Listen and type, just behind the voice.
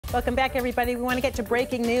Welcome back, everybody. We want to get to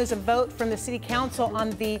breaking news. A vote from the City Council on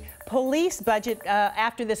the police budget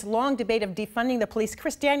after this long debate of defunding the police.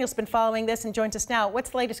 Chris Daniels has been following this and joins us now. What's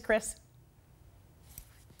the latest, Chris?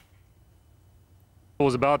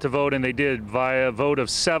 Was about to vote, and they did via a vote of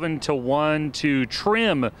 7-1 to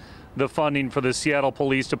trim the funding for the Seattle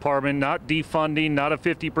Police Department. Not defunding, not a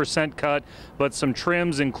 50% cut, but some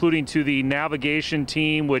trims, including to the navigation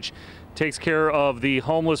team, which takes care of the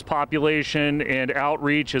homeless population and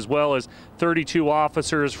outreach, as well as 32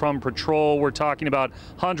 officers from patrol. We're talking about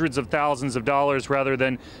hundreds of thousands of dollars rather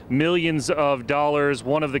than millions of dollars.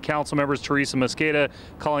 One of the council members, Teresa Mosqueda,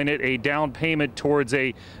 calling it a down payment towards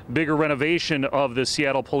a bigger renovation of the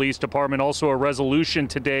Seattle Police Department. Also a resolution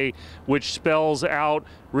today which spells out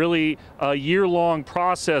really a year-long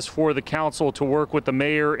process for the council to work with the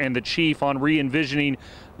mayor and the chief on re-envisioning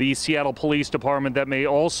the Seattle Police Department. That may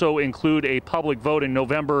also include a public vote in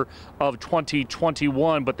November of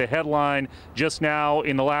 2021. But the headline just now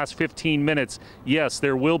in the last 15 minutes, yes,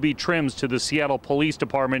 there will be trims to the Seattle Police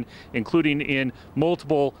Department, including in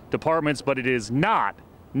multiple departments, but it is not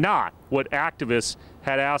what activists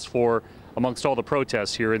had asked for amongst all the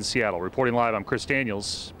protests here in Seattle. Reporting live, I'm Chris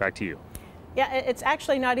Daniels. Back to you. Yeah, it's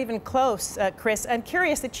actually not even close, Chris. I'm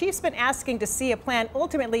curious, the chief's been asking to see a plan.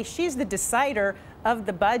 Ultimately, she's the decider of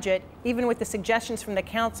the budget, even with the suggestions from the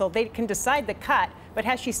council. They can decide the cut, but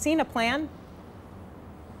has she seen a plan?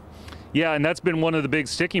 Yeah, and that's been one of the big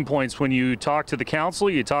sticking points when you talk to the council,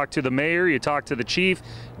 you talk to the mayor, you talk to the chief.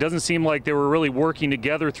 It doesn't seem like they were really working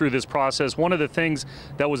together through this process. One of the things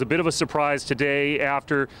that was a bit of a surprise today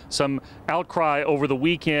after some outcry over the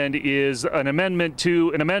weekend is an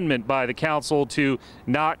amendment by the council to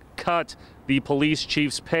not cut the police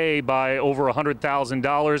chief's pay by over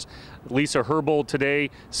 $100,000. Lisa Herbold today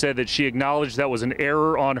said that she acknowledged that was an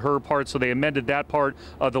error on her part, so they amended that part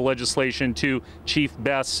of the legislation to Chief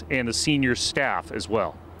Bess and the senior staff as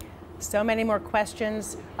well. So many more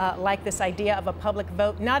questions like this idea of a public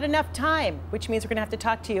vote. Not enough time, which means we're going to have to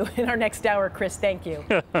talk to you in our next hour, Chris. Thank you.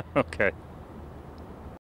 Okay.